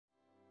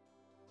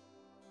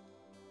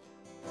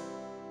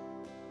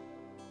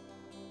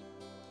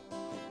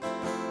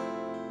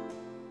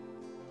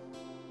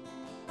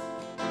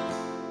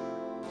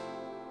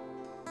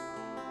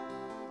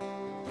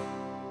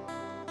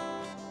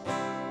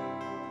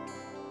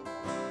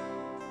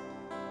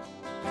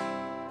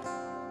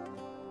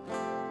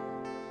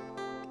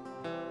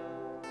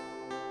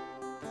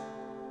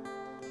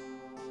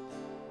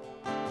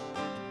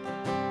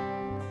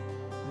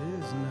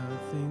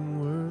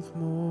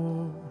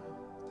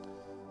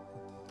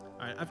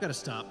I've got to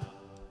stop.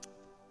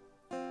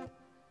 I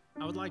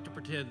would like to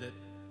pretend that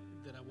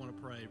I want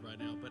to pray right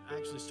now, but I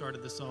actually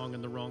started the song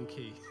in the wrong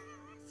key.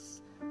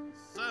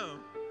 So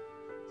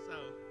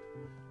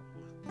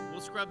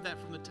we'll scrub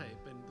that from the tape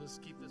and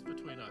just keep this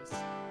between us.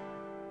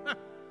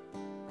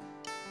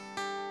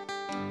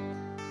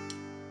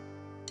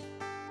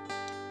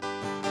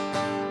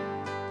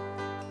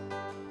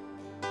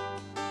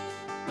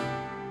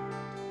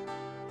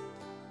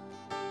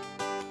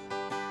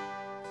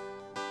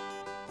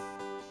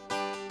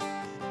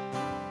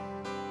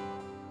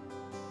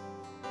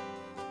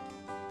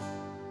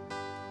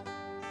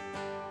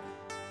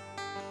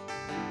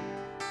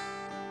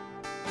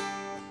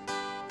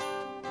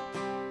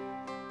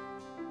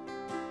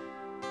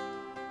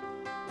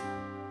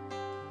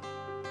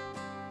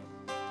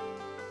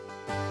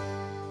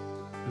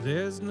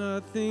 There's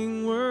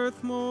nothing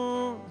worth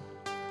more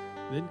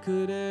than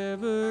could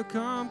ever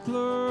come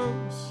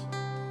close.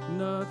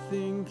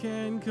 Nothing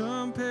can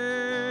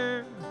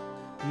compare.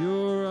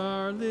 You're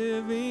our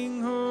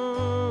living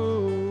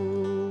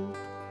hope.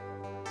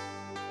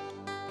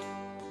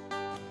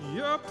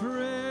 Your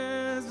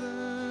presence,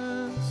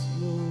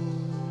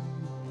 Lord.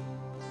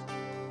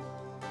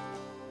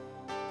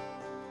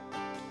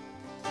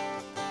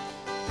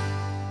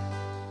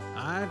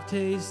 I've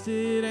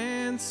tasted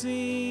and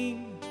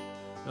seen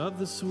of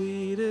the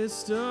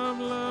sweetest of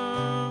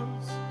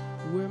loves,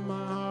 where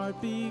my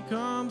heart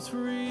becomes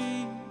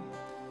free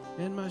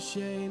and my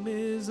shame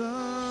is undone.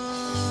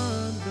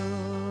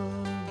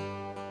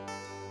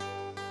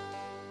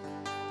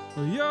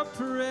 For your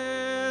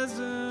presence,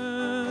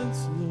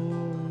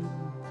 Lord.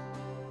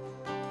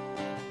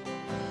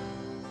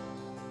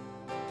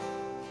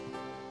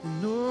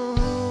 And oh,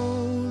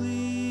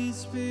 Holy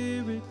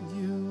Spirit,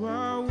 you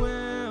are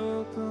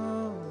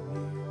welcome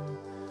here.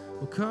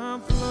 Oh,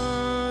 come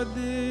flood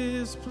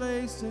this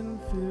place and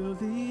fill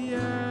the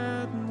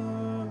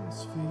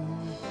atmosphere.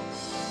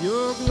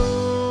 Your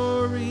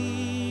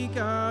glory,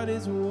 God,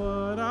 is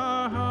what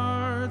our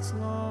hearts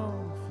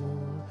long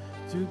for,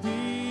 to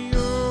be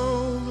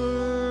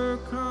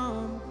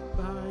overcome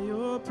by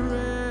your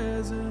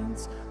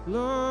presence,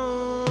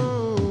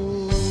 Lord.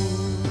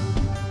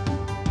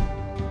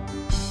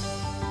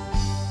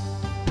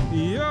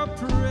 Your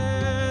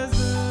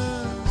presence,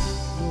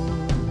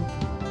 Lord.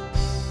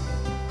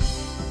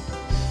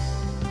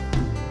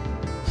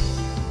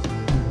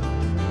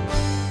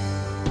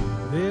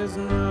 There's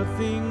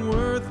nothing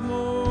worth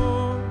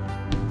more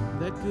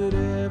that could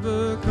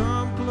ever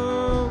come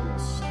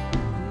close.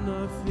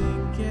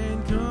 Nothing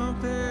can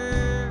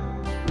compare.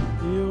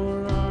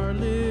 You're our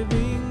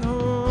living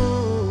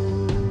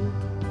hope.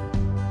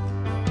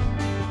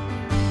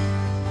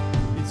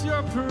 It's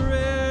your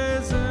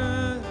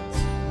presence,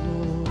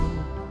 Lord.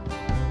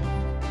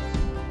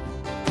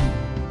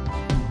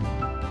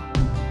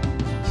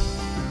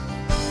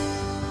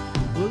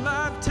 Well,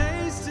 I've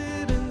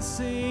tasted and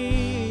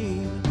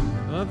seen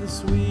of the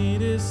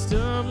sweetest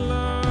of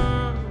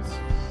loves,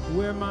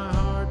 where my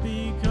heart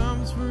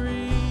becomes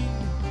free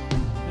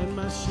and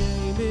my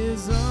shame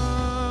is undone.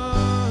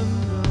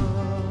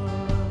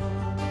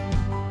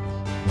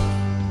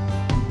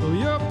 Oh,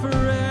 your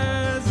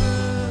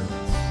presence,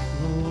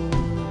 Lord.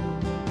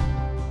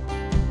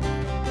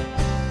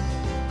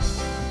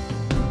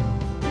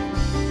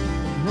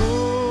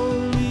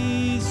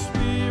 Holy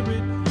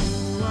Spirit,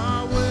 you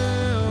are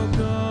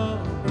welcome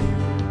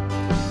here.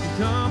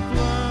 Come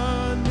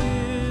flood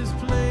this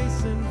place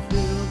and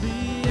fill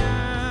the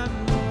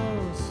atmosphere.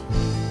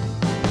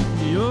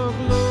 Your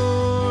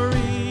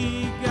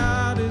glory,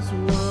 God, is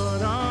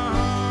what our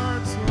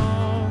hearts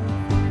long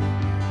for,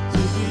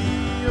 to be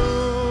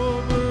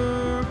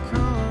overcome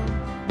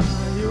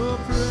by your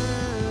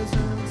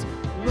presence,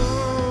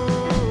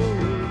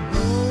 Lord.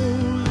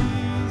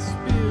 Holy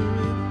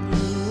Spirit,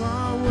 you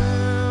are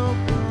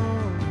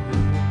welcome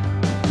here.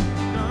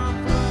 Come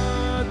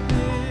flood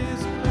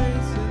this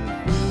place and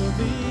fill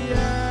the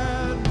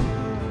atmosphere.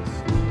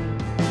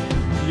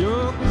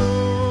 Your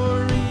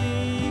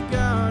glory,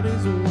 God,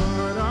 is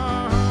what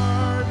our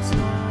hearts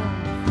long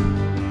for,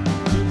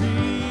 to be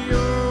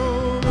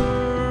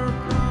overcome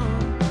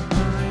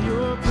by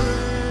your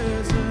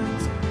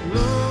presence,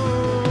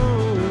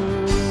 Lord.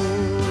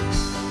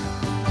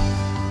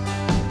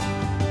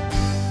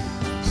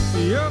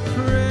 Your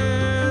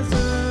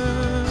presence,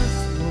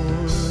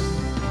 Lord.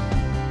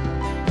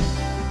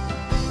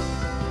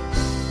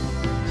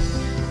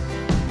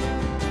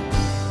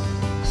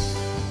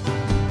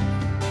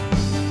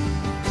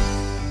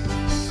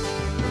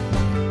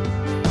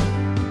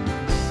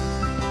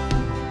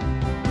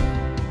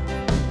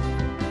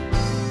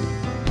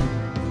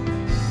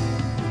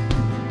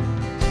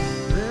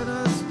 Let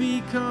us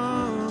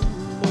become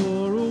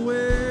more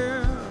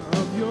aware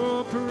of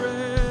your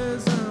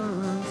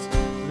presence.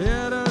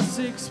 Let us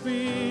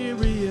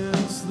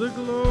experience the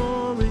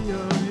glory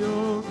of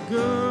your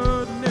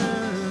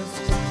goodness.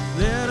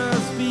 Let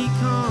us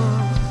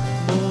become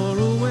more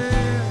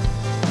aware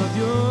of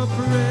your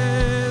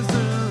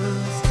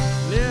presence.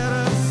 Let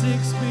us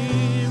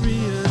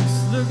experience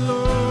the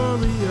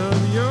glory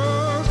of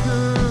your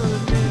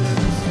goodness.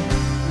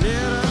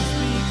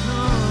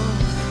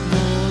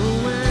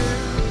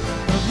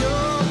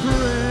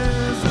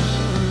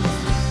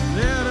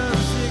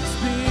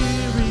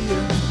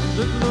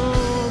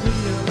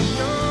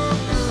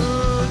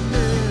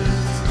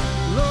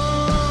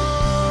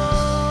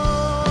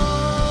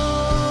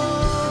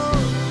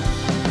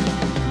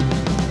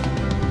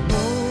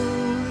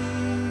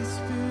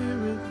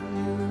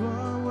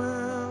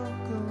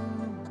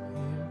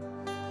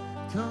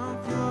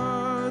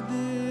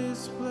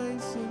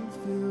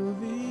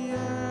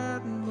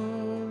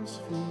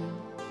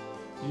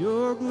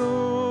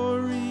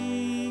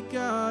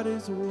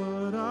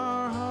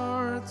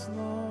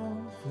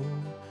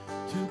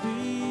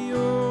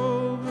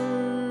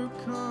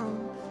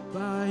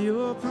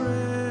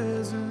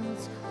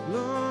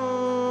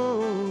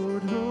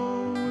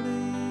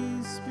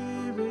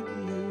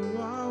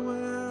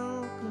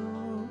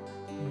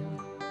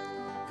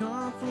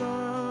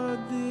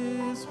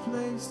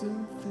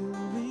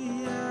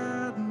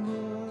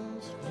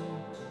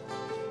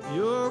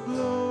 Your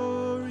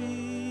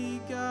glory,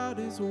 God,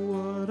 is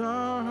what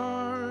our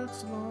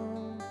hearts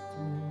long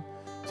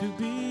for, to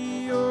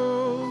be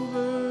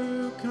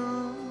overcome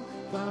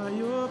by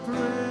your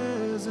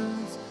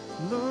presence,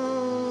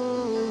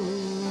 Lord.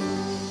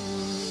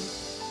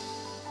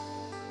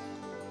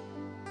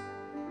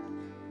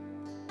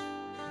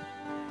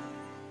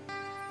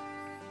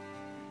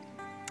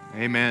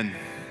 Amen.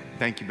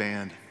 Thank you,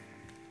 band.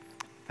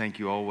 Thank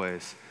you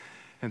always.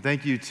 And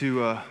thank you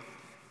to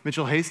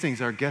Mitchell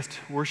Hastings, our guest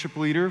worship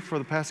leader for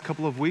the past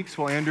couple of weeks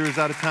while Andrew is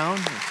out of town.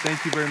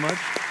 Thank you very much.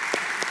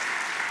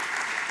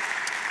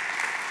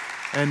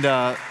 And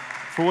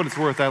for what it's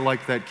worth, I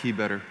like that key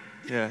better.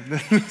 Yeah.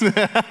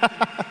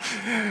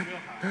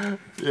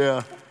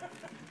 Yeah.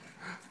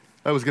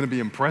 That was going to be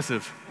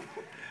impressive.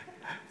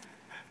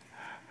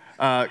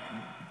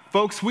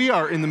 Folks, we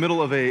are in the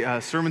middle of a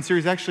sermon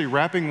series, actually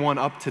wrapping one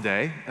up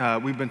today.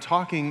 We've been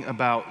talking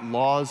about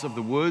laws of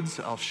the woods.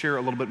 I'll share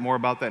a little bit more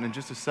about that in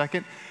just a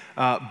second.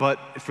 But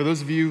for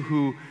those of you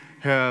who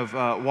have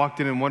walked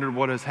in and wondered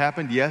what has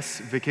happened, yes,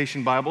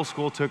 Vacation Bible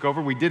School took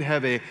over. We did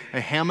have a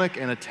hammock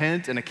and a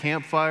tent and a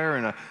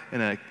campfire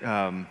and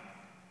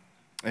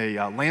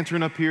a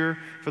lantern up here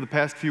for the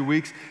past few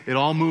weeks. It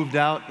all moved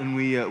out, and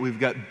we've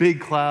got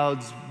big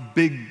clouds,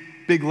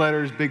 big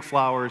letters, big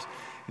flowers.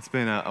 It's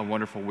been a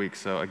wonderful week.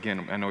 So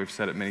again, I know we've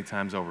said it many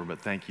times over, but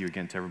thank you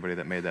again to everybody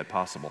that made that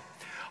possible.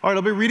 All right,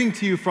 I'll be reading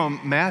to you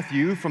from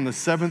Matthew, from the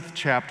 7th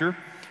chapter,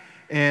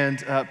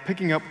 and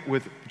picking up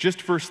with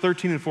just verse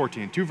 13 and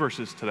 14, 2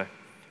 verses today.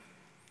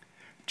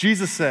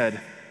 Jesus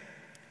said,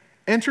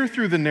 "Enter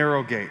through the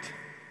narrow gate,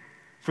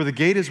 for the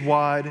gate is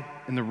wide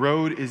and the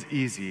road is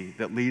easy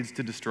that leads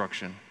to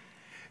destruction,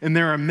 and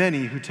there are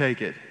many who take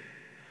it.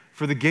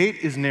 For the gate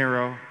is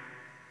narrow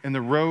and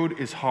the road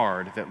is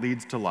hard that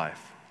leads to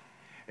life,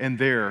 and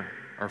there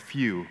are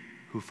few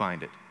who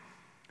find it."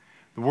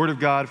 The word of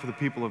God for the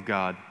people of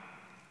God.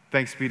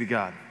 Thanks be to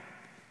God.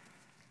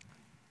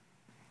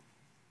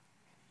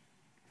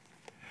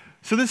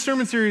 So this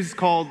sermon series is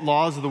called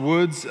Laws of the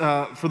Woods.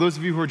 For those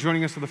of you who are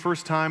joining us for the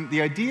first time,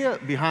 the idea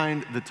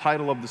behind the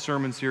title of the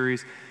sermon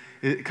series,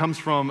 it comes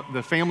from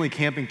the family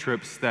camping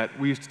trips that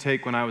we used to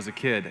take when I was a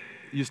kid. It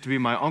used to be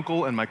my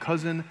uncle and my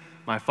cousin,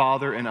 my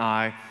father and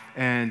I,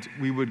 and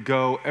we would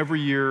go every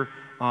year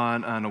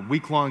on a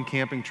week-long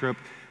camping trip.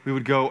 We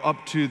would go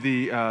up to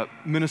the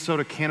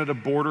Minnesota-Canada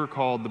border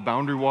called the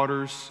Boundary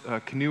Waters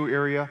canoe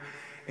area,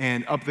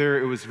 and up there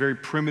it was very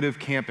primitive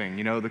camping,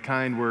 you know, the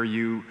kind where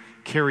you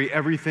carry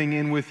everything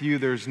in with you.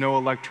 There's no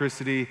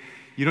electricity.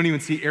 You don't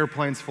even see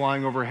airplanes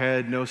flying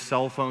overhead, no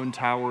cell phone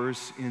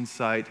towers in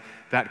sight,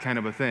 that kind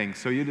of a thing.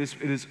 So it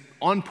is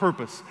on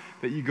purpose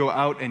that you go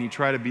out and you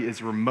try to be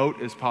as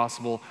remote as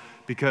possible,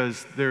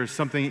 because there's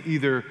something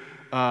either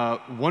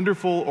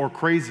wonderful or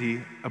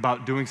crazy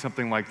about doing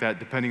something like that,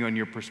 depending on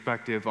your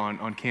perspective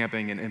on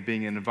camping and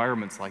being in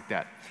environments like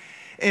that.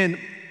 And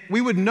we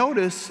would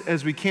notice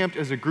as we camped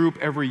as a group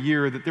every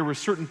year that there were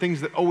certain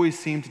things that always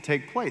seemed to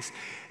take place.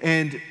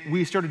 And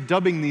we started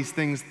dubbing these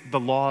things the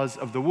laws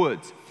of the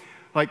woods.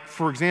 Like,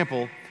 for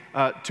example,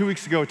 2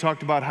 weeks ago, I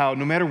talked about how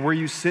no matter where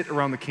you sit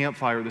around the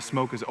campfire, the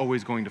smoke is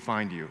always going to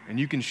find you. And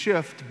you can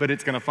shift, but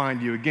it's going to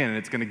find you again. And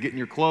it's going to get in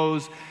your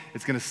clothes,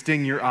 it's going to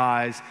sting your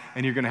eyes,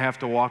 and you're going to have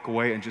to walk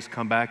away and just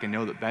come back and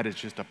know that that is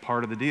just a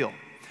part of the deal.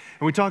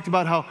 And we talked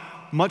about how,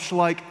 much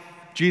like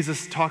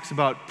Jesus talks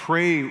about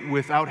pray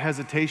without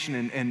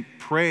hesitation and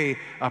pray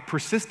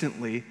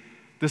persistently,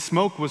 the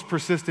smoke was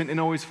persistent in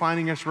always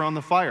finding us around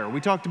the fire.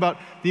 We talked about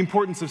the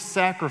importance of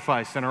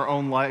sacrifice in our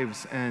own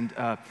lives, and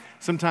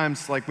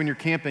sometimes, like when you're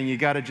camping, you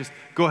got to just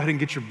go ahead and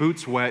get your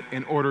boots wet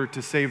in order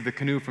to save the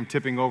canoe from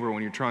tipping over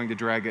when you're trying to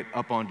drag it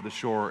up onto the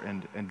shore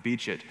and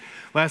beach it.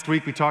 Last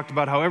week, we talked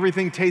about how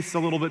everything tastes a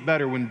little bit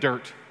better when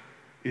dirt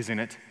is in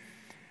it.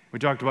 We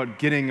talked about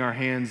getting our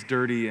hands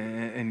dirty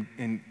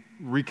and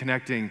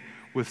reconnecting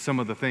with some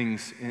of the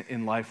things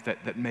in life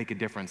that make a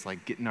difference,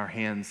 like getting our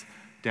hands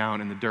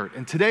down in the dirt.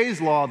 And today's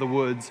law of the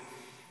woods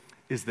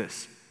is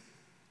this: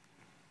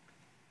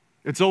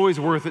 it's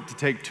always worth it to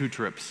take 2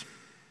 trips.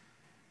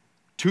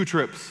 2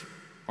 trips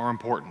are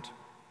important.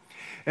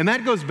 And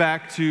that goes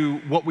back to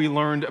what we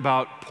learned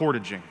about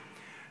portaging.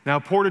 Now,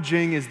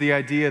 portaging is the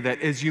idea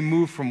that as you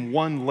move from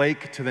one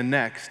lake to the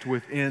next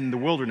within the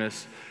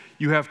wilderness,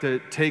 you have to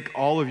take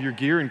all of your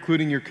gear,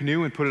 including your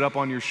canoe, and put it up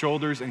on your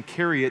shoulders and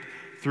carry it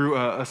through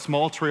a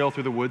small trail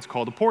through the woods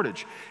called a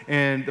portage.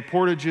 And the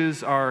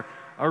portages are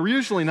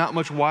usually not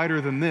much wider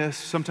than this,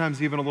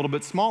 sometimes even a little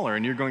bit smaller,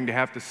 and you're going to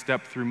have to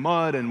step through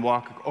mud and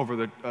walk over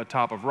the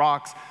top of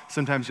rocks.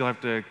 Sometimes you'll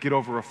have to get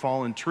over a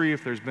fallen tree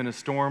if there's been a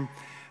storm,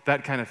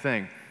 that kind of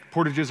thing.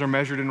 Portages are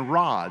measured in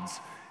rods,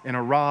 and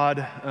a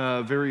rod,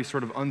 very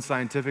sort of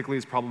unscientifically,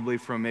 is probably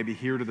from maybe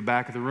here to the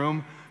back of the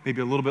room,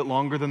 maybe a little bit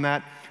longer than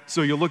that.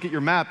 So you'll look at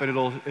your map and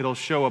it'll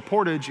show a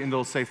portage and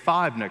it'll say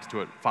 5 next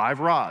to it, 5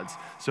 rods.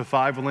 So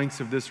 5 lengths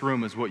of this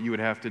room is what you would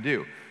have to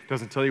do. It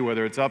doesn't tell you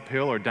whether it's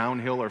uphill or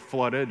downhill or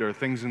flooded or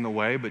things in the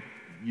way, but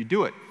you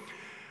do it.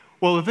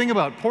 Well, the thing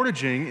about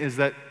portaging is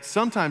that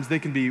sometimes they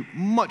can be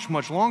much,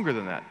 much longer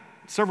than that.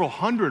 several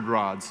hundred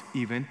rods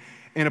even,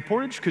 and a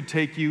portage could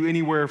take you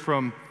anywhere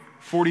from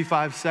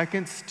 45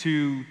 seconds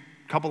to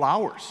a couple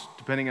hours,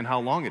 depending on how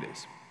long it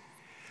is.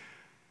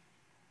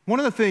 One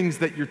of the things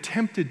that you're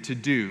tempted to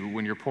do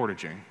when you're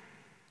portaging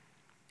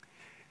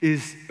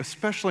is,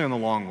 especially on the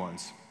long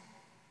ones,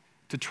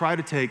 to try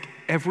to take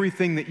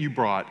everything that you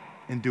brought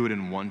and do it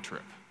in one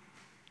trip.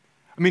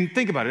 I mean,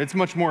 think about it. It's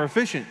much more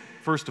efficient,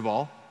 first of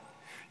all.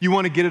 You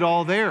want to get it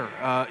all there.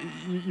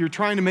 You're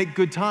trying to make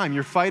good time.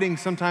 You're fighting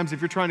sometimes,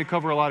 if you're trying to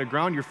cover a lot of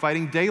ground, you're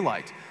fighting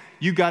daylight.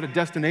 You've got a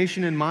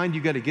destination in mind.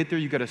 You've got to get there.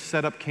 You've got to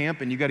set up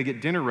camp, and you've got to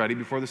get dinner ready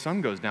before the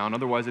sun goes down.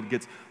 Otherwise, it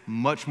gets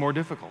much more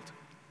difficult.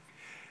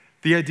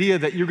 The idea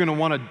that you're going to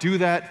want to do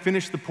that,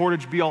 finish the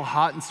portage, be all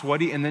hot and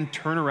sweaty, and then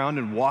turn around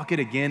and walk it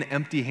again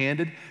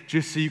empty-handed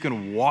just so you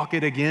can walk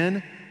it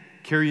again,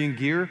 carrying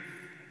gear,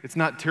 it's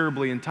not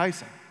terribly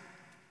enticing.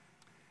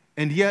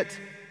 And yet,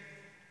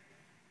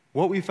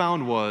 what we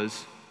found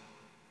was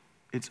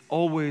it's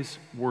always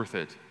worth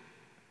it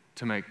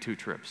to make 2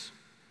 trips.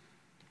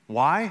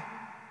 Why?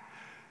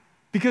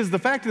 Because the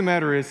fact of the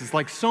matter is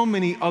like so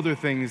many other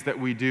things that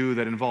we do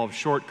that involve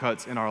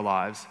shortcuts in our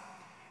lives,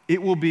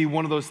 it will be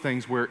one of those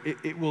things where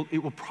it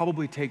will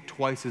probably take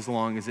twice as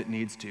long as it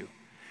needs to.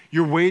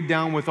 You're weighed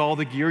down with all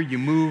the gear, you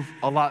move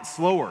a lot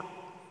slower.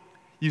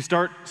 You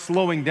start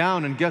slowing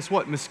down, and guess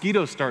what?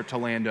 Mosquitoes start to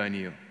land on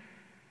you.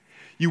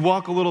 You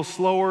walk a little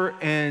slower,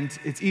 and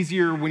it's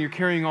easier when you're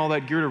carrying all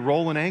that gear to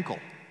roll an ankle.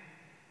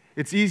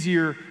 It's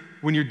easier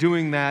when you're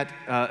doing that,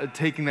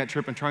 taking that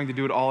trip and trying to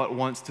do it all at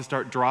once, to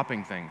start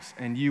dropping things.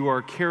 And you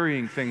are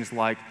carrying things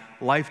like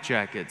life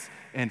jackets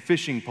and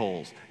fishing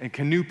poles and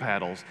canoe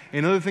paddles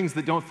and other things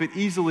that don't fit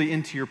easily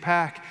into your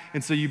pack,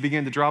 and so you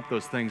begin to drop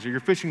those things. Or your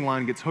fishing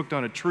line gets hooked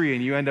on a tree,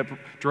 and you end up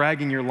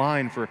dragging your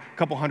line for a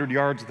couple hundred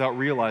yards without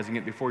realizing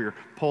it before your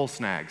pole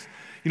snags.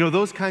 You know,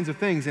 those kinds of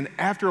things. And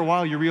after a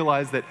while, you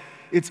realize that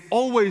it's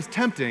always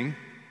tempting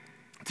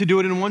to do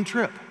it in one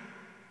trip,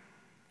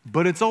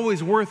 but it's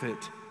always worth it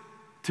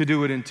to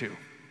do it in 2.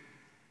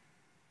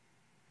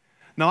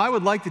 Now, I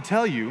would like to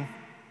tell you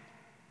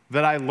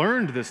that I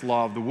learned this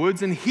law of the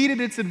woods and heeded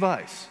its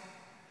advice,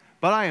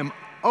 but I am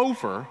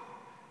over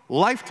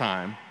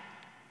lifetime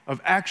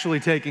of actually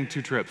taking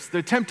 2 trips.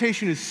 The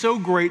temptation is so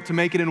great to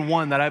make it in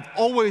one that I've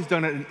always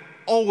done it and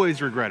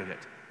always regretted it.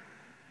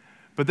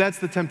 But that's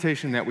the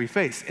temptation that we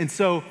face. And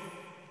so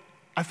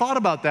I thought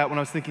about that when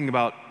I was thinking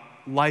about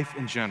life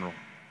in general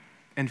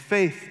and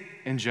faith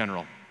in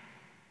general.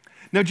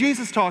 Now,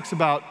 Jesus talks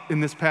about,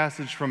 in this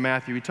passage from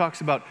Matthew, he talks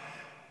about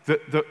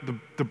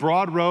the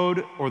broad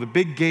road or the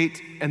big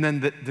gate, and then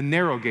the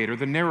narrow gate or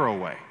the narrow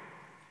way.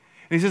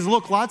 And he says,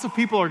 look, lots of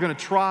people are going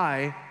to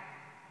try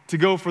to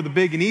go for the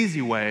big and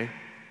easy way,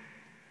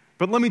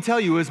 but let me tell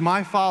you, as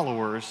my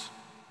followers,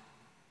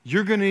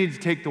 you're going to need to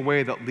take the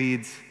way that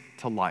leads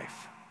to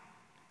life,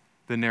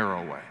 the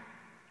narrow way.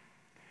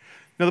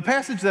 Now, the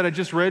passage that I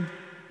just read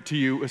to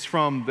you is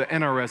from the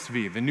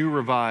NRSV, the New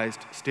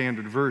Revised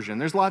Standard Version.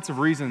 There's lots of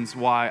reasons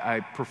why I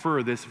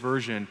prefer this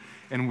version,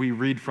 and we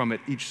read from it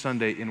each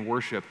Sunday in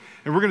worship.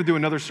 And we're going to do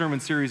another sermon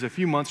series a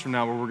few months from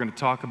now where we're going to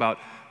talk about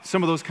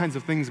some of those kinds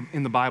of things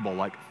in the Bible,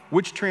 like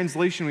which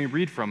translation we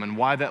read from and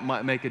why that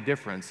might make a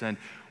difference, and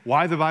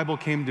why the Bible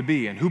came to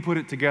be and who put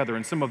it together,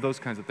 and some of those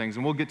kinds of things.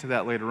 And we'll get to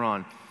that later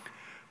on.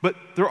 But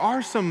there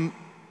are some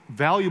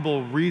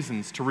valuable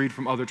reasons to read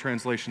from other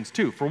translations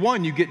too. For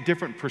one, you get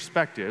different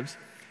perspectives,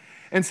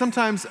 and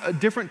sometimes a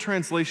different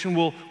translation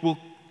will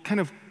kind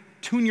of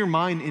tune your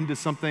mind into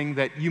something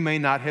that you may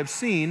not have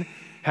seen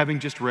having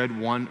just read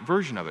one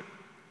version of it.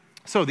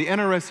 So the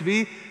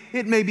NRSV,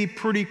 it may be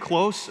pretty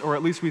close, or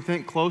at least we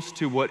think close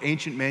to what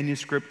ancient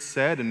manuscripts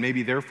said, and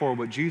maybe therefore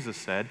what Jesus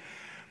said.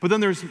 But then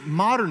there's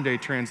modern day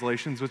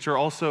translations, which are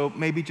also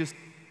maybe just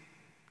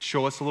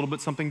show us a little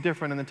bit something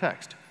different in the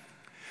text.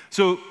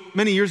 So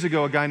many years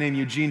ago, a guy named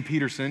Eugene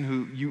Peterson,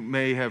 who you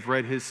may have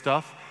read his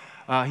stuff,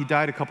 he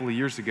died a couple of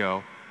years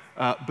ago.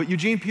 But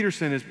Eugene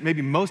Peterson is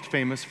maybe most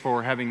famous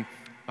for having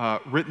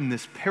written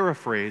this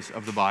paraphrase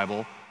of the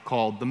Bible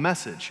called The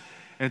Message.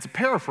 And it's a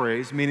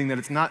paraphrase, meaning that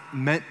it's not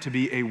meant to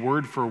be a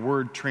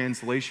word-for-word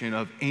translation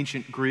of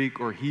ancient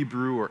Greek or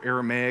Hebrew or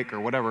Aramaic or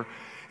whatever.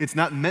 It's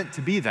not meant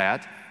to be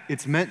that.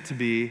 It's meant to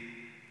be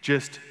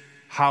just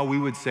how we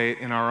would say it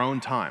in our own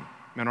time,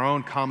 in our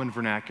own common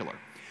vernacular.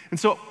 And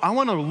so I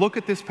want to look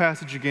at this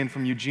passage again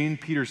from Eugene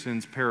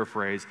Peterson's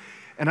paraphrase,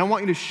 and I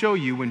want you to show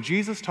you when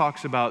Jesus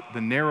talks about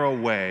the narrow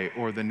way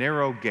or the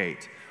narrow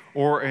gate,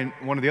 or in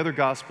one of the other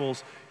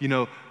Gospels, you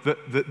know,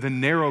 the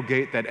narrow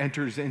gate that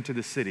enters into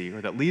the city,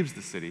 or that leaves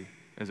the city,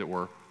 as it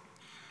were.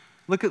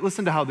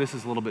 Listen to how this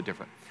is a little bit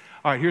different.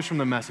 All right, here's from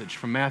the Message,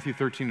 from Matthew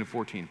 13 to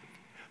 14.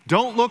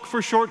 Don't look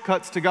for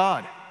shortcuts to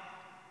God.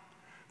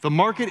 The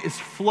market is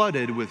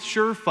flooded with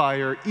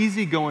surefire,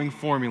 easygoing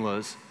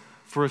formulas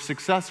for a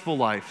successful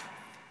life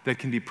that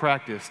can be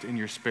practiced in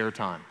your spare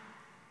time.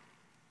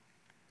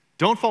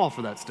 Don't fall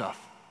for that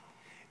stuff.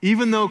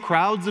 Even though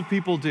crowds of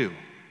people do,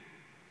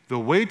 the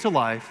way to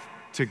life,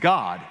 to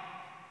God,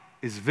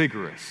 is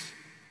vigorous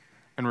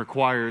and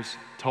requires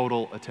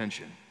total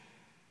attention.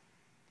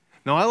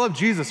 Now, I love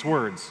Jesus'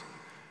 words,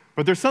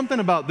 but there's something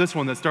about this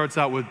one that starts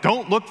out with,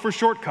 don't look for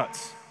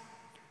shortcuts,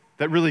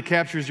 that really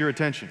captures your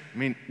attention. I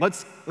mean,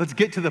 let's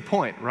get to the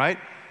point, right?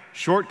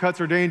 Shortcuts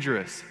are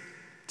dangerous.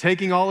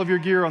 Taking all of your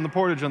gear on the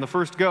portage on the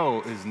first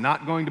go is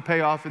not going to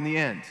pay off in the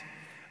end.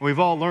 And we've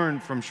all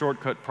learned from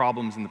shortcut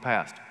problems in the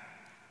past.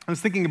 I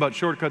was thinking about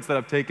shortcuts that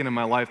I've taken in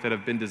my life that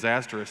have been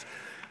disastrous.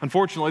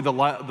 Unfortunately,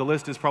 the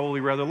list is probably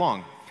rather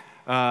long.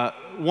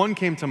 One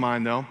came to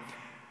mind, though.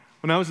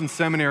 When I was in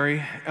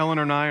seminary,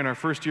 Eleanor and I, in our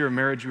first year of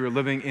marriage, we were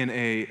living in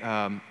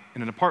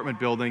an apartment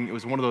building. It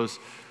was one of those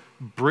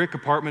brick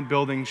apartment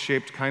buildings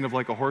shaped kind of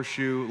like a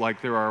horseshoe,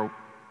 like there are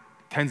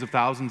tens of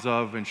thousands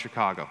of in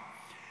Chicago.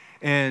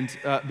 And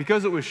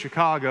because it was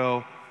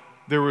Chicago,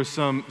 there was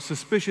some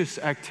suspicious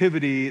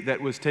activity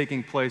that was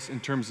taking place in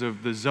terms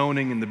of the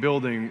zoning and the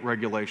building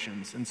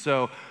regulations. And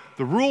so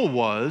the rule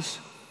was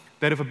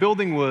that if a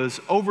building was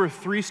over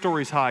 3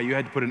 stories high, you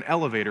had to put an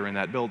elevator in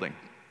that building.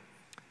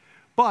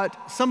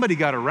 But somebody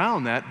got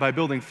around that by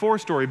building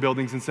 4-story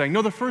buildings and saying,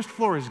 no, the first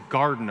floor is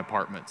garden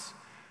apartments.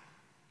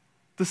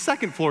 The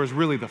second floor is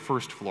really the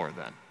first floor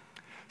then.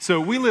 So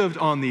we lived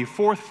on the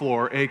 4th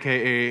floor,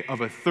 AKA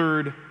of a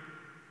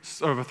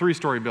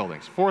 3-story building.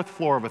 4th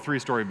floor of a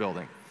 3-story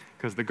building.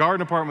 Because the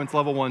garden apartments,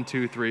 level 1,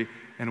 2, 3,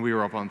 and we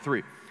were up on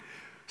 3.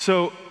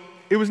 So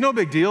it was no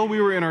big deal.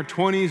 We were in our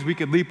 20s. We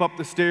could leap up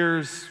the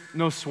stairs,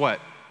 no sweat.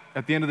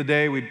 At the end of the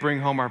day, we'd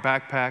bring home our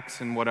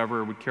backpacks and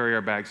whatever. We'd carry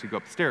our bags. We'd go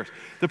up the stairs.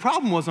 The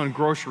problem was on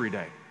grocery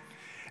day.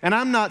 And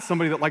I'm not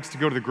somebody that likes to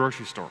go to the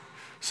grocery store.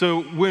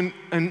 So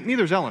and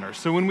neither is Eleanor.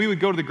 So when we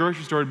would go to the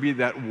grocery store, it'd be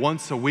that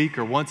once a week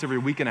or once every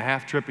week and a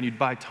half trip, and you'd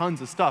buy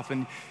tons of stuff.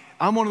 And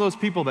I'm one of those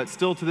people that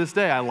still to this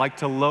day, I like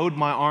to load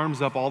my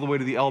arms up all the way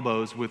to the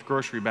elbows with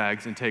grocery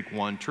bags and take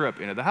one trip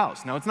into the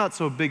house. Now, it's not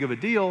so big of a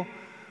deal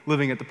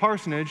living at the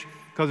parsonage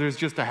because there's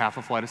just a half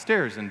a flight of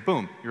stairs, and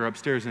boom, you're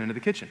upstairs and into the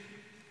kitchen.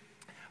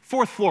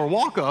 4th floor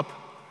walk up,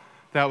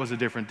 that was a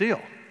different deal.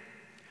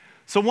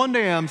 So one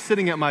day I'm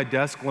sitting at my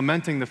desk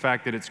lamenting the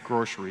fact that it's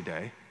grocery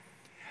day,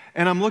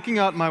 and I'm looking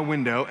out my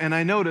window, and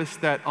I noticed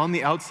that on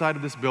the outside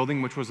of this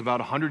building, which was about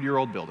a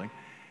 100-year-old building,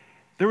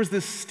 there was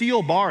this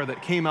steel bar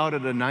that came out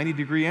at a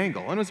 90-degree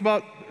angle, and it was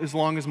about as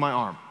long as my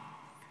arm.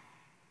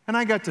 And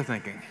I got to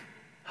thinking,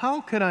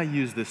 how could I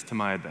use this to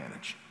my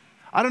advantage?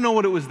 I don't know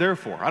what it was there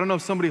for. I don't know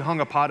if somebody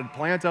hung a potted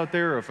plant out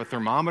there or if a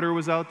thermometer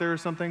was out there or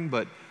something,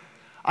 but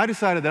I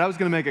decided that I was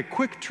going to make a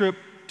quick trip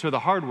to the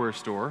hardware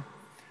store,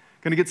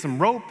 going to get some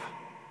rope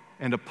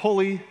and a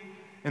pulley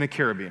and a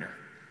carabiner.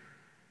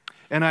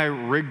 And I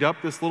rigged up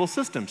this little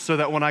system so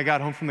that when I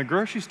got home from the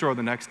grocery store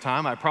the next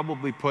time, I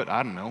probably put,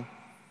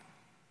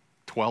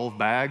 12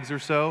 bags or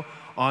so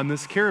on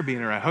this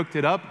carabiner. I hooked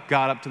it up,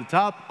 got up to the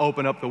top,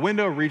 opened up the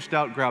window, reached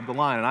out, grabbed the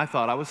line, and I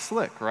thought I was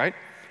slick, right?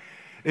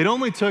 It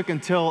only took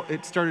until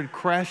it started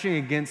crashing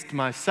against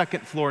my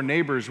 2nd floor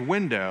neighbor's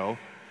window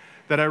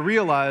that I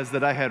realized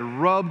that I had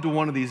rubbed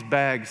one of these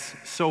bags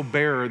so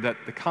bare that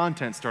the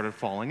contents started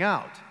falling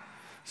out,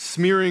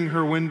 smearing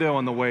her window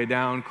on the way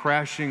down,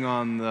 crashing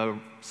on the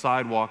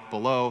sidewalk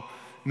below,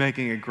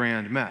 making a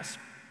grand mess.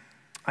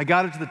 I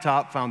got it to the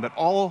top, found that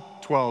all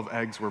 12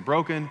 eggs were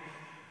broken,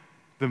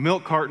 the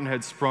milk carton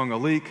had sprung a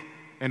leak,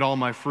 and all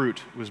my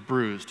fruit was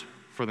bruised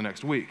for the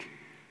next week.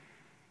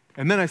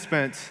 And then I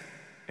spent,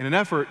 in an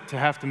effort to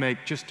have to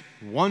make just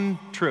one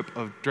trip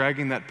of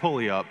dragging that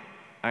pulley up,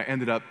 I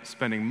ended up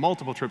spending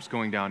multiple trips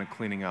going down and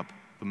cleaning up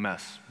the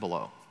mess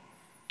below.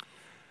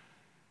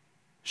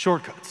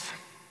 Shortcuts.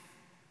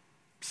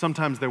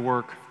 Sometimes they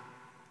work,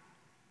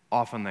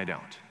 often they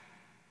don't.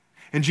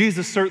 And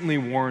Jesus certainly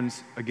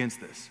warns against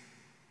this.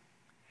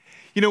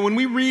 You know, when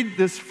we read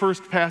this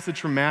first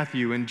passage from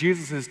Matthew and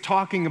Jesus is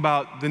talking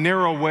about the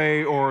narrow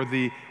way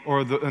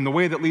and the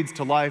way that leads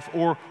to life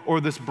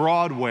or this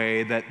broad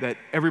way that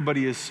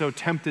everybody is so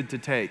tempted to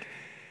take,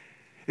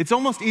 it's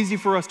almost easy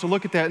for us to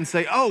look at that and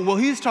say, oh, well,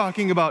 he's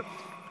talking about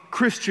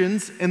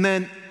Christians and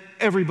then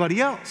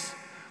everybody else.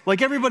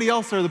 Like everybody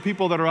else are the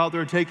people that are out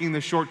there taking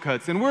the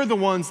shortcuts, and we're the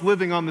ones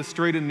living on the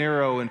straight and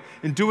narrow and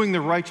doing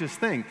the righteous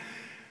thing.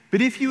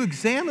 But if you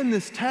examine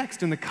this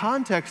text in the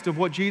context of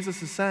what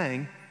Jesus is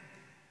saying,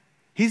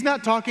 he's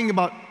not talking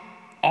about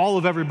all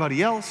of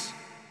everybody else.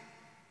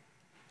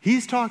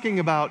 He's talking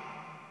about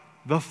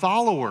the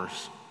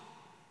followers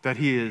that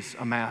he has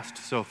amassed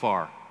so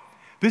far.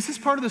 This is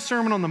part of the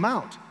Sermon on the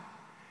Mount.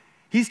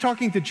 He's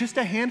talking to just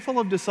a handful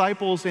of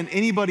disciples and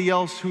anybody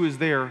else who is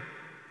there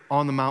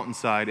on the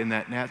mountainside in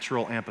that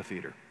natural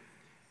amphitheater.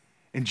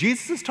 And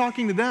Jesus is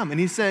talking to them, and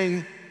he's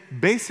saying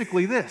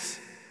basically this: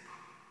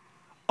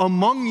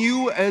 among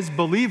you as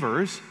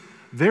believers,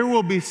 there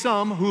will be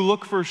some who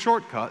look for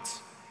shortcuts,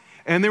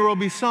 and there will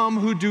be some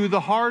who do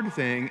the hard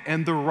thing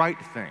and the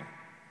right thing.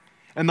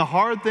 And the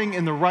hard thing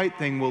and the right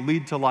thing will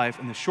lead to life,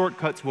 and the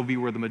shortcuts will be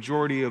where the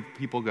majority of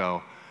people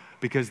go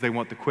because they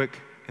want the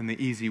quick and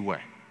the easy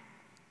way.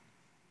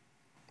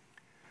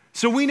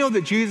 So we know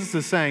that Jesus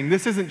is saying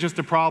this isn't just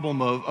a problem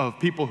of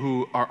people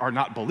who are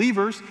not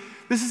believers.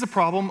 This is a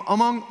problem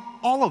among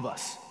all of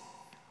us.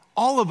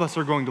 All of us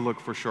are going to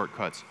look for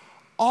shortcuts.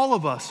 All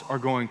of us are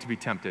going to be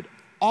tempted.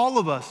 All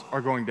of us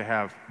are going to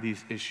have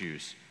these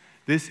issues.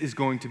 This is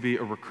going to be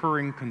a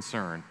recurring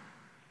concern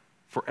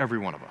for every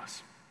one of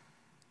us.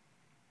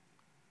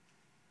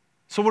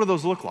 So what do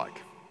those look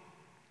like?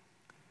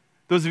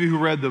 Those of you who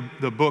read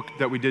the book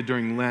that we did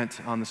during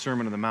Lent on the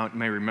Sermon on the Mount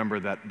may remember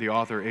that the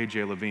author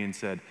A.J. Levine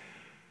said,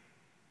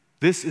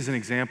 this is an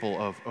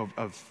example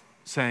of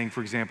saying, for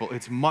example,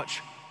 it's much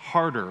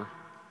harder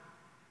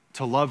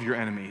to love your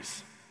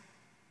enemies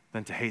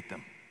than to hate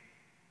them.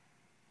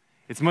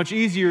 It's much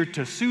easier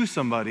to sue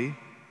somebody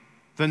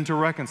than to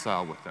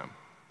reconcile with them.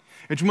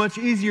 It's much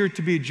easier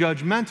to be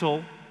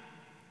judgmental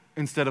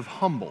instead of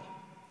humble.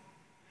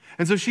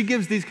 And so she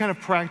gives these kind of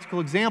practical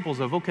examples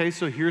of, okay,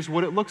 so here's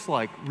what it looks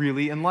like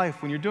really in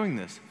life when you're doing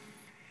this.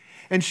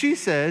 And she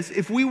says,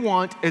 if we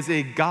want as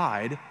a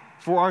guide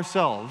for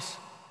ourselves,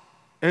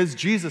 as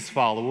Jesus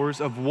followers,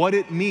 of what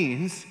it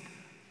means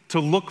to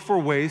look for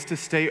ways to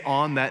stay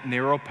on that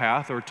narrow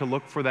path or to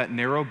look for that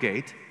narrow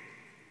gate,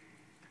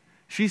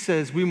 she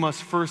says we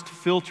must first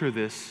filter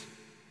this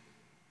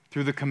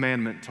through the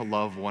commandment to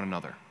love one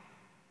another.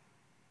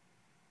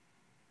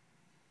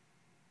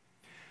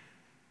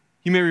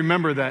 You may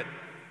remember that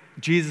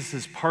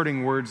Jesus'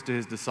 parting words to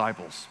his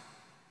disciples,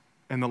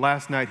 and the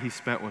last night he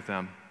spent with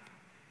them,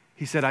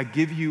 he said, I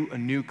give you a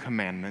new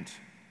commandment,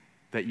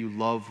 that you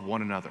love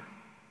one another.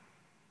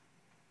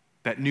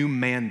 That new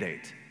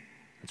mandate.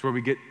 It's where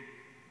we get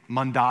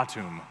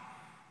mandatum.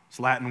 It's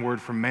a Latin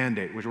word for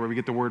mandate, which is where we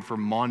get the word for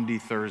Maundy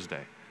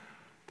Thursday.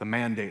 The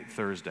mandate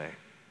Thursday.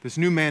 This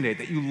new mandate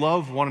that you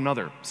love one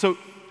another. So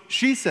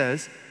she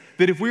says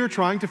that if we are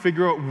trying to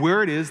figure out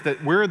where it is,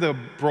 that where the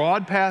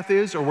broad path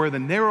is or where the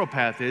narrow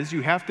path is,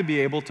 you have to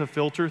be able to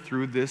filter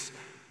through this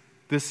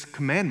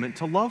commandment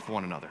to love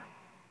one another.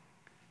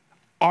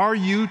 Are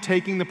you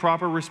taking the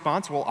proper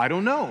response? Well, I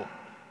don't know.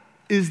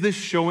 Is this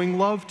showing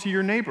love to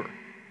your neighbor?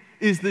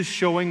 Is this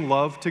showing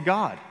love to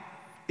God?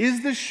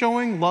 Is this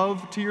showing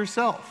love to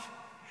yourself?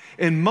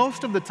 And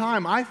most of the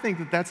time, I think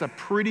that that's a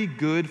pretty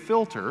good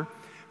filter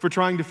for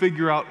trying to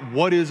figure out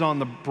what is on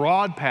the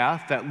broad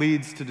path that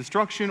leads to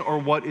destruction or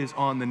what is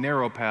on the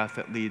narrow path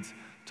that leads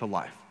to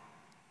life.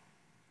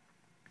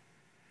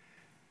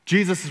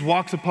 Jesus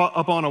walks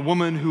up on a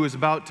woman who is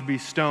about to be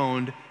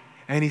stoned,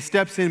 and he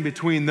steps in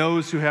between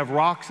those who have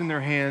rocks in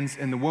their hands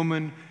and the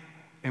woman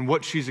and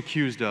what she's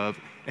accused of,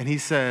 and he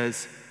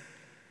says,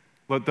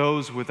 let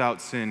those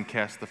without sin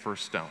cast the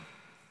first stone.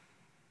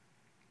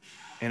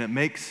 And it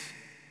makes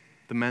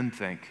the men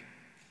think,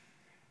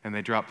 and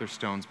they drop their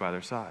stones by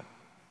their side.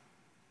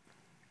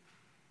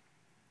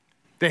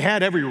 They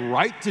had every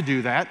right to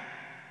do that.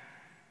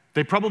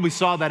 They probably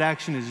saw that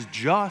action as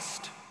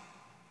just.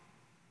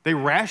 They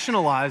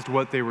rationalized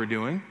what they were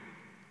doing.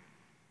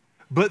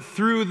 But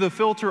through the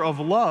filter of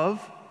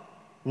love,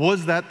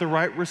 was that the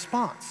right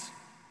response?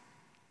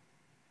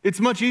 It's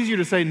much easier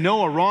to say,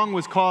 no, a wrong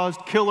was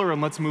caused, kill her,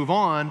 and let's move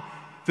on,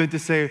 than to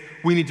say,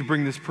 we need to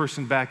bring this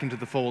person back into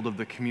the fold of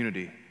the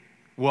community,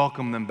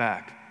 welcome them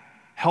back,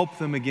 help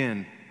them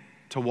again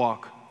to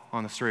walk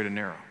on the straight and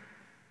narrow.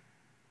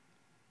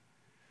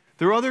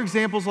 There are other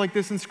examples like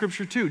this in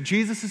Scripture too.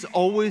 Jesus is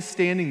always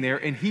standing there,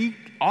 and he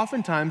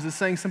oftentimes is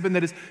saying something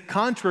that is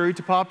contrary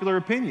to popular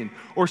opinion,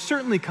 or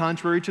certainly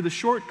contrary to the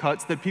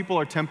shortcuts that people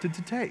are tempted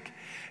to take.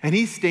 And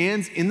he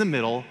stands in the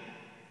middle,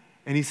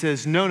 and he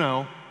says, no,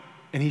 no,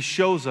 and he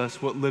shows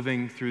us what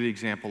living through the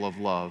example of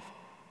love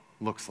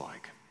looks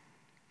like.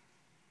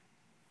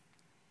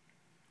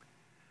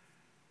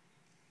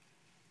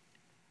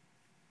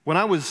 When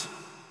I was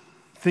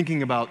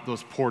thinking about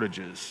those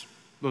portages,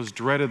 those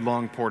dreaded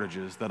long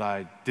portages that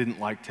I didn't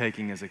like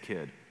taking as a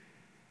kid,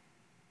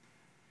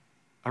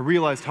 I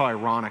realized how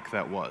ironic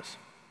that was.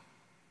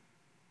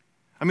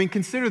 I mean,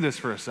 consider this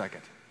for a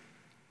second.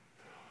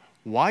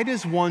 Why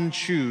does one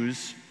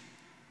choose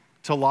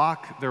to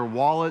lock their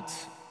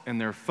wallets and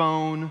their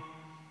phone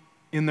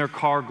in their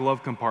car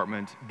glove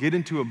compartment, get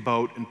into a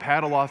boat, and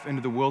paddle off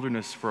into the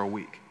wilderness for a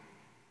week?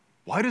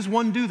 Why does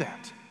one do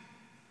that?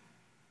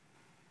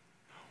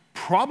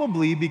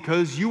 Probably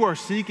because you are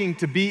seeking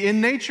to be in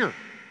nature.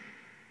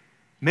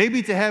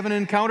 Maybe to have an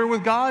encounter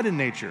with God in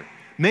nature.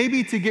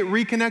 Maybe to get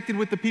reconnected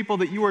with the people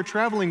that you are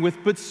traveling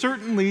with, but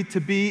certainly to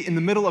be in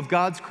the middle of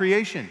God's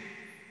creation.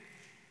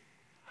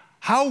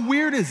 How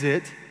weird is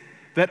it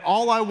that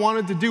all I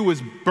wanted to do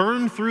was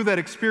burn through that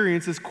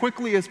experience as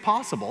quickly as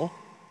possible,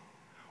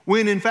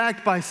 when in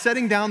fact by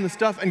setting down the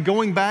stuff and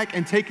going back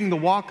and taking the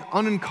walk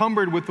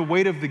unencumbered with the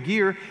weight of the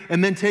gear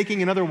and then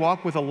taking another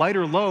walk with a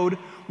lighter load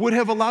would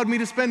have allowed me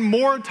to spend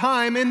more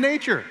time in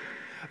nature,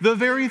 the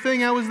very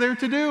thing I was there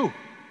to do.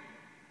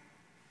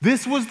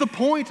 This was the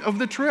point of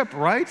the trip,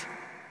 right?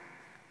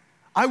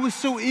 I was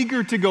so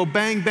eager to go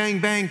bang, bang,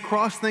 bang,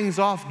 cross things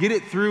off, get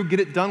it through, get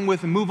it done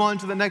with, and move on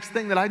to the next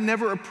thing that I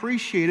never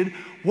appreciated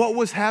what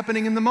was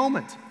happening in the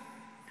moment.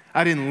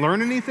 I didn't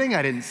learn anything,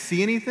 I didn't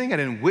see anything, I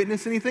didn't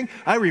witness anything.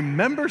 I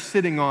remember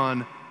sitting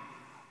on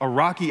a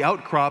rocky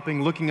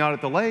outcropping looking out at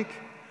the lake.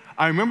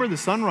 I remember the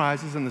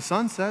sunrises and the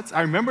sunsets.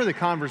 I remember the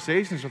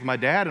conversations with my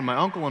dad and my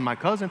uncle and my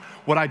cousin.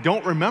 What I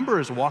don't remember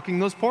is walking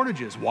those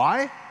portages.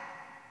 Why?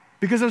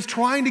 Because I was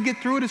trying to get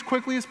through it as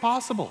quickly as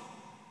possible.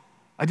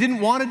 I didn't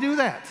want to do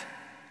that.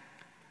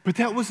 But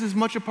that was as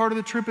much a part of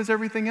the trip as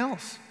everything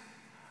else.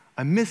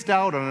 I missed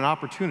out on an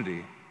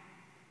opportunity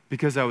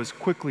because I was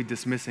quickly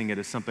dismissing it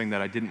as something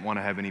that I didn't want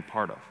to have any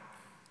part of.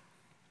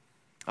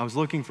 I was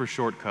looking for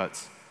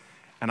shortcuts,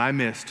 and I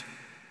missed,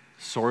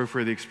 sorry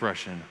for the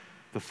expression,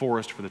 the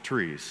forest for the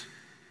trees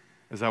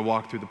as I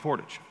walked through the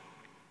portage.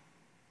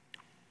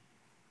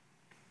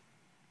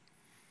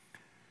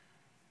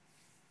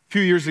 A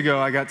few years ago,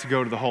 I got to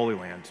go to the Holy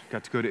Land,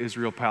 got to go to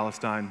Israel,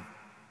 Palestine,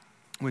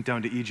 went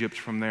down to Egypt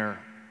from there.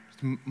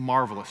 It was a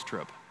marvelous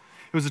trip.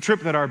 It was a trip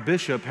that our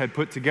bishop had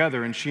put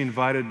together, and she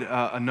invited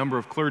a number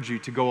of clergy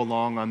to go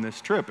along on this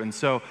trip. And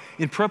so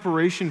in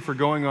preparation for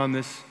going on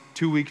this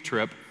 2-week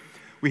trip,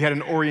 we had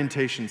an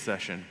orientation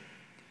session.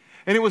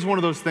 And it was one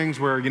of those things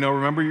where,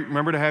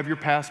 remember to have your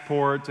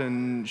passport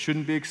and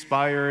shouldn't be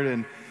expired,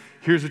 and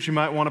here's what you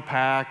might want to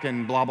pack,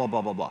 and blah, blah,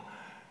 blah, blah, blah.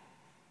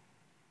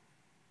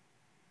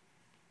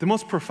 The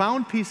most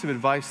profound piece of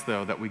advice,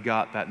 though, that we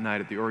got that night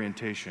at the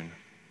orientation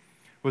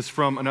was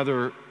from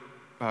another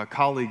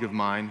colleague of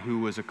mine who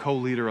was a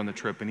co-leader on the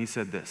trip, and he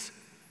said this.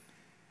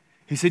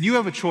 He said, you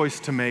have a choice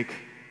to make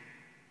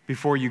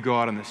before you go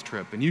out on this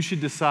trip, and you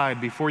should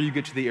decide before you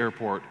get to the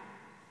airport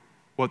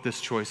what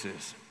this choice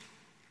is.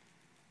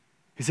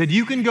 He said,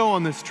 you can go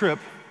on this trip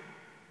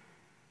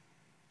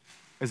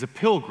as a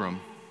pilgrim,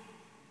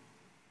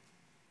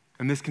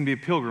 and this can be a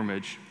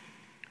pilgrimage,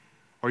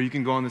 or you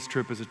can go on this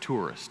trip as a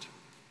tourist.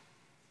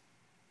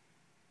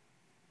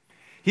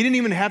 He didn't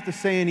even have to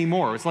say any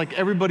more. It's like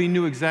everybody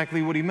knew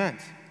exactly what he meant.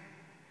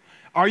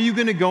 Are you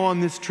going to go on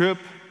this trip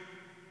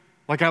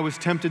like I was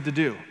tempted to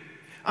do?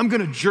 I'm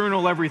going to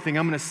journal everything.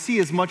 I'm going to see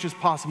as much as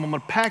possible. I'm going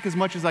to pack as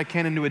much as I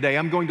can into a day.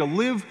 I'm going to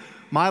live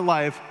my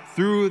life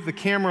through the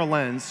camera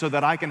lens so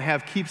that I can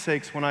have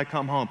keepsakes when I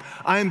come home.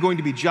 I am going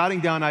to be jotting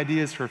down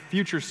ideas for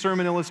future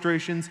sermon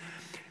illustrations,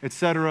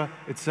 etc.,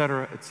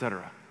 etc.,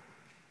 etc.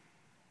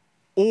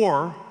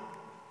 Or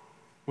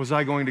was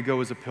I going to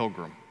go as a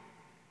pilgrim?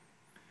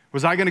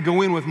 Was I going to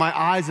go in with my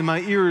eyes and my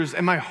ears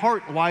and my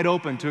heart wide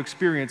open to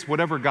experience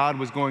whatever God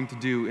was going to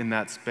do in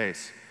that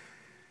space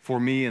for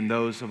me and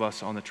those of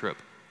us on the trip?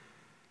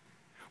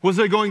 Was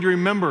I going to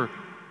remember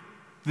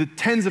the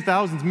tens of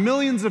thousands,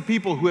 millions of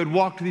people who had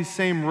walked these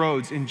same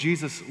roads in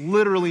Jesus,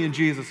 literally in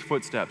Jesus'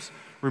 footsteps,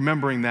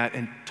 remembering that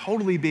and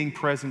totally being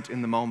present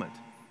in the moment?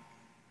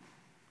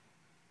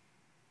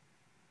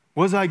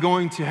 Was I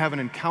going to have an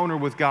encounter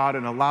with God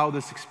and allow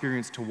this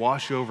experience to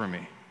wash over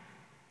me?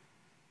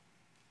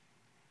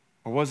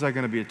 Or was I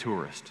going to be a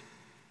tourist?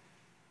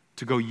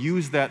 To go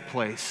use that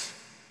place,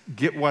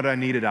 get what I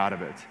needed out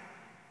of it,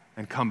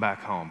 and come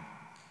back home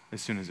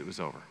as soon as it was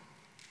over?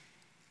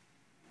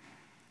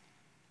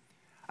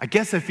 I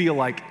guess I feel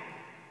like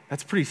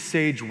that's pretty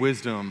sage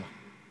wisdom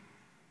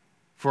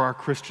for our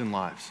Christian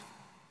lives.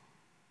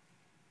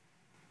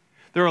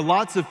 There are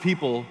lots of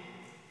people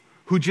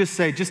who just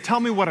say, just tell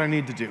me what I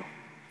need to do.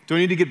 Do I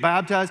need to get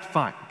baptized?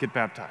 Fine, get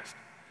baptized.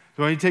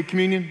 Do I need to take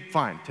communion?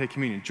 Fine, take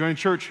communion. Join a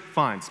church?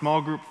 Fine.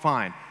 Small group?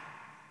 Fine.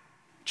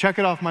 Check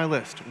it off my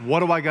list. What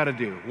do I got to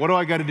do? What do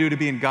I got to do to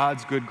be in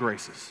God's good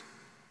graces?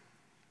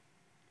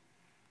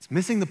 It's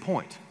missing the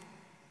point.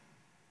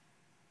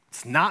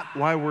 It's not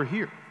why we're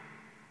here.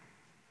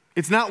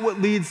 It's not what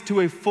leads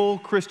to a full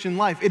Christian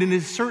life. It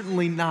is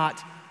certainly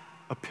not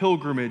a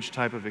pilgrimage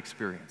type of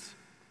experience.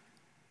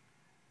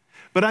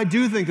 But I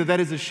do think that that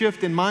is a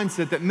shift in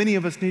mindset that many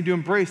of us need to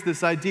embrace,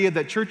 this idea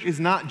that church is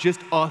not just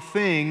a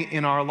thing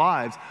in our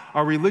lives.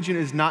 Our religion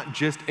is not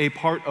just a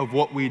part of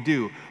what we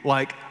do.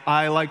 Like,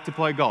 I like to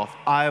play golf.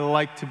 I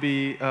like to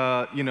be,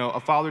 a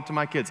father to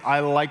my kids. I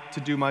like to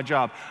do my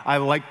job. I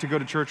like to go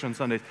to church on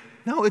Sundays.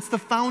 No, it's the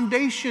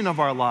foundation of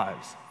our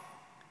lives.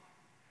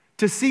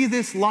 To see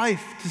this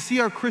life, to see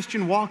our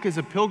Christian walk as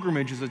a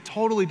pilgrimage is a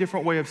totally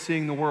different way of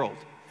seeing the world.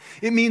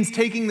 It means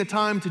taking the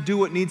time to do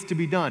what needs to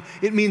be done.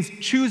 It means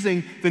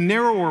choosing the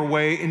narrower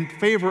way in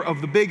favor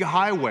of the big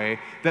highway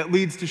that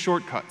leads to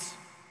shortcuts.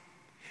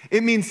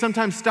 It means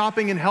sometimes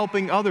stopping and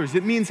helping others.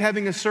 It means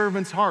having a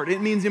servant's heart.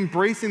 It means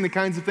embracing the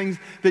kinds of things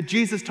that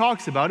Jesus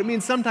talks about. It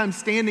means sometimes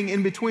standing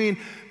in between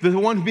the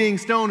one being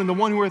stoned and the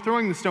one who are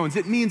throwing the stones.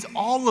 It means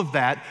all of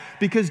that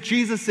because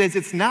Jesus says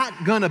it's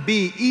not going to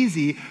be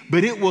easy,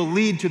 but it will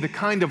lead to the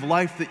kind of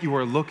life that you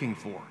are looking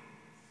for.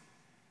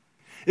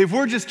 If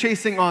we're just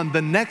chasing on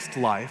the next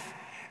life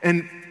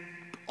and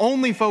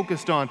only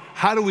focused on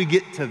how do we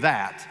get to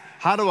that,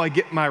 how do I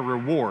get my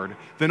reward,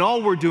 then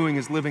all we're doing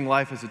is living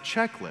life as a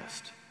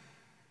checklist.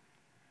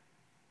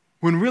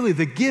 When really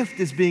the gift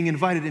is being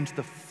invited into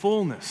the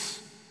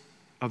fullness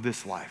of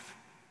this life,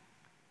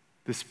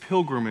 this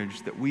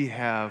pilgrimage that we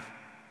have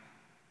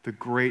the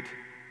great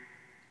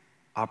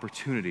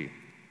opportunity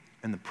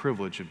and the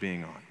privilege of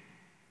being on.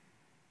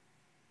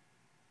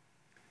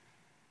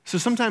 So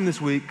sometime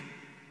this week,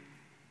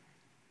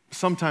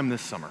 sometime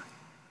this summer,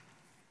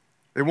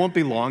 It won't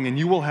be long, and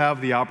you will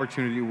have the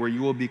opportunity where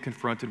you will be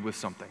confronted with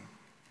something.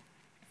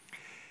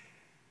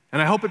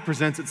 And I hope it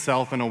presents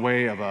itself in a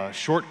way of a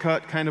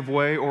shortcut kind of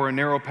way or a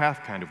narrow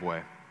path kind of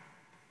way.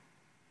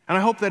 And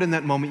I hope that in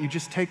that moment you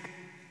just take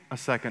a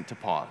second to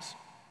pause.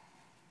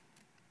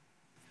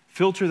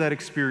 Filter that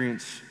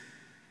experience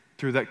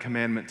through that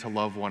commandment to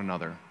love one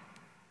another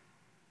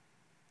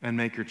and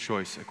make your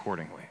choice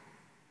accordingly.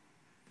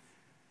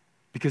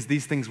 Because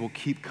these things will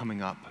keep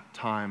coming up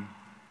time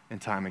and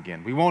time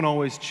again. We won't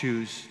always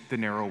choose the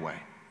narrow way.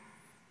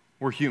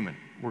 We're human.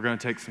 We're going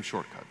to take some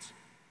shortcuts.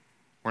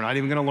 We're not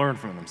even going to learn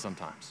from them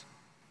sometimes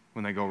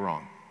when they go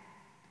wrong.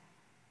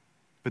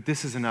 But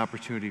this is an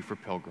opportunity for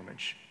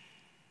pilgrimage.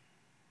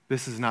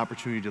 This is an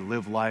opportunity to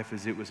live life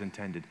as it was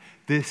intended.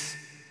 This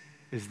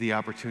is the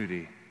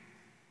opportunity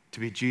to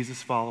be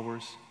Jesus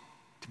followers,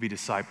 to be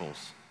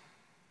disciples,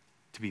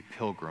 to be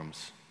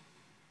pilgrims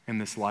in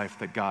this life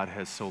that God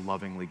has so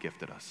lovingly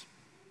gifted us.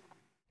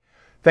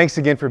 Thanks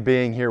again for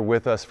being here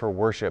with us for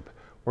worship.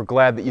 We're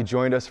glad that you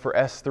joined us for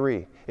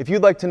S3. If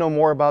you'd like to know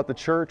more about the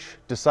church,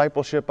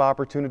 discipleship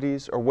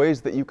opportunities, or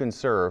ways that you can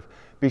serve,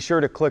 be sure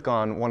to click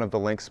on one of the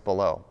links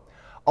below.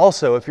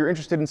 Also, if you're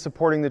interested in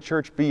supporting the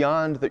church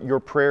beyond your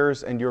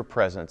prayers and your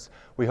presence,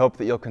 we hope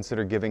that you'll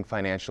consider giving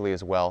financially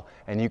as well,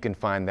 and you can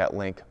find that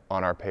link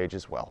on our page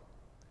as well.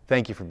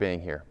 Thank you for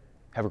being here.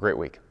 Have a great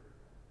week.